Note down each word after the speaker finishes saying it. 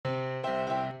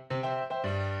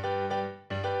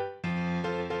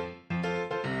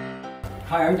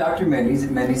Hi, I'm Dr. Mendes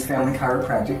at Mendes Family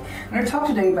Chiropractic. I'm going to talk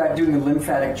today about doing a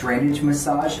lymphatic drainage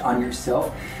massage on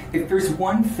yourself. If there's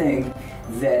one thing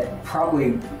that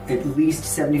probably at least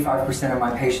 75% of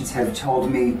my patients have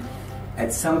told me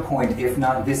at some point, if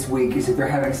not this week, is that they're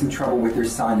having some trouble with their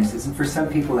sinuses. And for some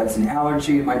people that's an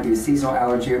allergy, it might be a seasonal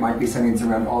allergy, it might be something that's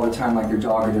around all the time like their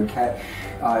dog or their cat.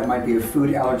 It might be a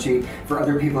food allergy. For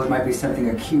other people, it might be something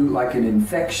acute like an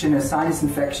infection, a sinus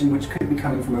infection, which could be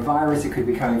coming from a virus, it could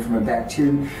be coming from a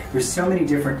bacterium. There's so many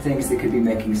different things that could be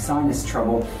making sinus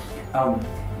trouble.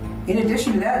 In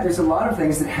addition to that, there's a lot of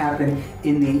things that happen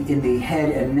in the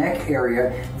head and neck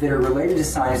area that are related to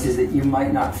sinuses that you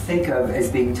might not think of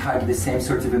as being tied to the same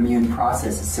sorts of immune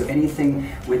processes. So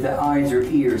anything with the eyes or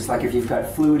ears, like if you've got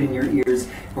fluid in your ears,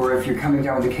 or if you're coming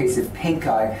down with a case of pink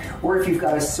eye, or if you've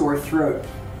got a sore throat,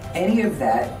 any of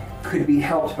that could be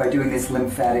helped by doing this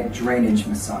lymphatic drainage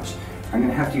massage. I'm going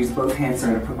to have to use both hands, so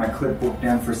I'm going to put my clipboard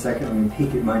down for a second. Let me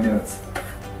peek at my notes.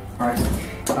 All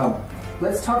right.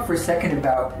 Let's talk for a second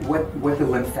about what the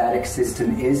lymphatic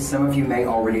system is. Some of you may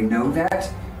already know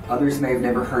that. Others may have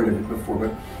never heard of it before.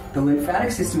 But the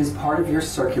lymphatic system is part of your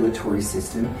circulatory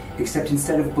system, except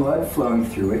instead of blood flowing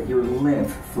through it, your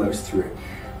lymph flows through it.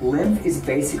 Lymph is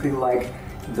basically like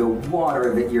the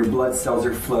water that your blood cells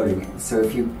are floating in. So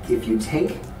if you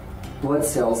take blood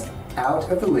cells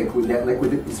out of the liquid, that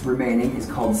liquid that is remaining is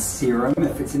called serum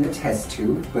if it's in a test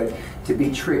tube, but to be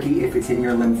tricky, if it's in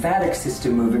your lymphatic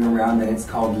system moving around, then it's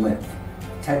called lymph.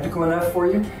 Technical enough for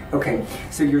you? Okay,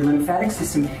 so your lymphatic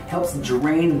system helps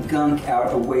drain gunk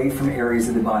out away from areas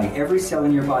of the body. Every cell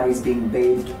in your body is being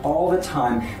bathed all the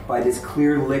time by this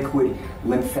clear liquid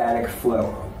lymphatic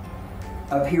flow.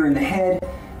 Up here in the head,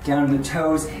 down in the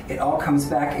toes, it all comes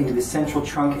back into the central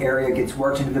trunk area, gets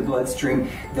worked into the bloodstream,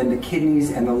 then the kidneys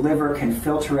and the liver can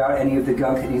filter out any of the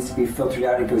gunk that needs to be filtered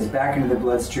out. It goes back into the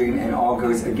bloodstream and all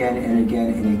goes again and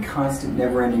again in a constant,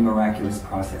 never-ending, miraculous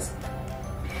process.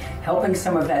 Helping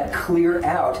some of that clear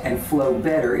out and flow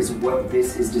better is what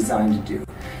this is designed to do.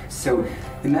 So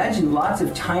imagine lots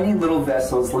of tiny little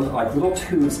vessels, like little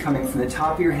tubes coming from the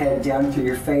top of your head, down through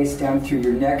your face, down through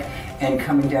your neck, and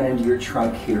coming down into your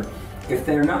trunk here. If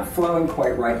they're not flowing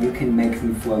quite right, you can make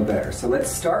them flow better. So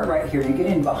let's start right here. You get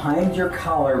in behind your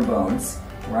collarbones,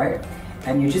 right?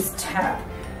 And you just tap.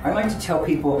 I like to tell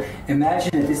people,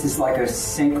 imagine that this is like a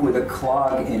sink with a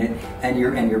clog in it, and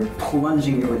you're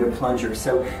plunging it with a plunger.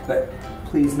 So, but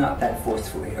please not that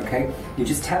forcefully, okay? You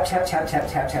just tap, tap, tap, tap,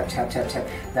 tap, tap, tap, tap, tap.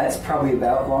 That's probably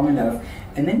about long enough.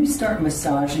 And then you start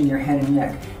massaging your head and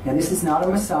neck. Now this is not a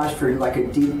massage for like a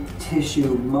deep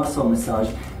tissue muscle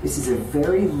massage. This is a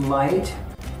very light,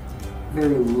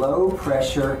 very low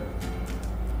pressure,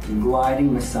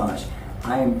 gliding massage.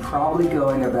 I am probably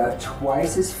going about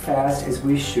twice as fast as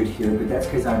we should here, but that's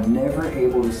because I'm never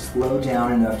able to slow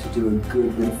down enough to do a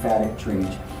good lymphatic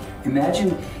drainage.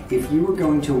 Imagine if you were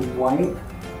going to wipe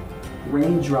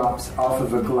raindrops off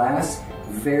of a glass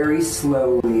very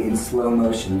slowly in slow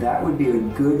motion. That would be a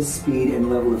good speed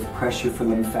and level of pressure for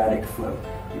lymphatic flow.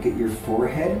 You get your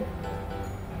forehead,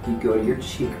 you go to your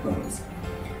cheekbones.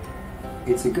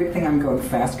 It's a good thing I'm going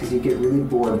fast because you get really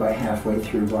bored by halfway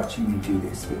through watching me do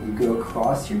this. But you go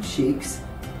across your cheeks,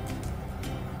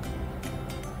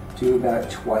 do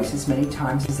about twice as many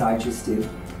times as I just did.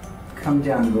 Come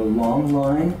down the long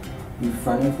line in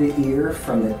front of the ear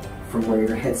from where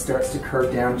your head starts to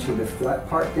curve down to the flat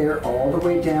part there, all the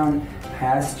way down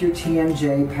past your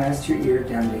TMJ, past your ear,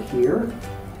 down to here.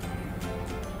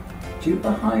 Do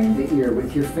behind the ear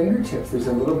with your fingertips. There's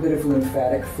a little bit of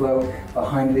lymphatic flow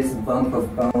behind this bump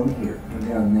of bone here. Go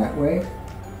down that way.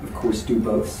 Of course, do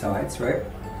both sides, right?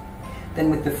 Then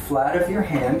with the flat of your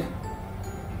hand,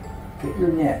 get your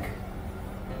neck.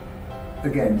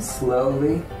 Again,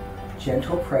 slowly,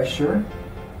 gentle pressure.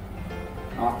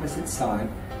 Opposite side.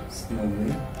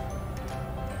 Slowly,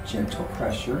 gentle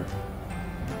pressure.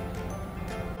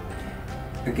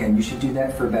 Again, you should do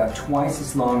that for about twice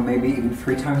as long, maybe even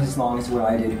 3 times as long as what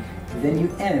I did. Then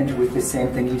you end with the same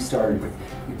thing you started with.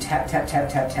 You tap, tap, tap,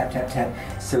 tap, tap, tap,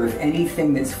 tap. So if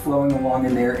anything that's flowing along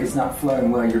in there is not flowing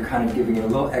well, you're kind of giving it a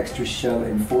little extra shove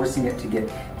and forcing it to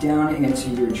get down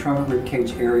into your trunk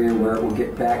ribcage area where it will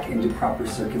get back into proper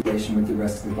circulation with the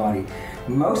rest of the body.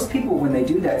 Most people, when they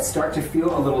do that, start to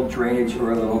feel a little drainage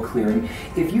or a little clearing.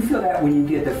 If you feel that when you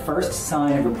get the first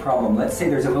sign of a problem, let's say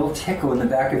there's a little tickle in the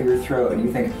back of your throat and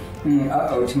you think,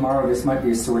 uh-oh, tomorrow this might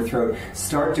be a sore throat,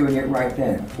 start doing it right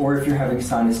then. Or if you're having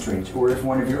sinus drainage, or if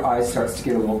one of your eyes starts to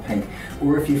get a little pink,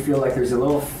 or if you feel like there's a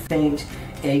little faint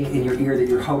ache in your ear that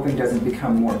you're hoping doesn't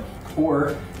become more,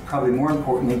 or probably more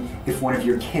importantly, if one of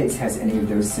your kids has any of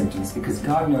those symptoms, because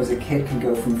God knows a kid can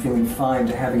go from feeling fine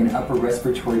to having an upper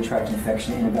respiratory tract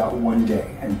infection in about 1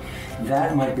 day, and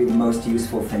that might be the most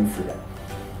useful thing for them.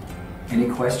 Any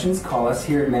questions? Call us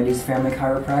here at Mendes Family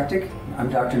Chiropractic. I'm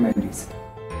Dr. Mendes.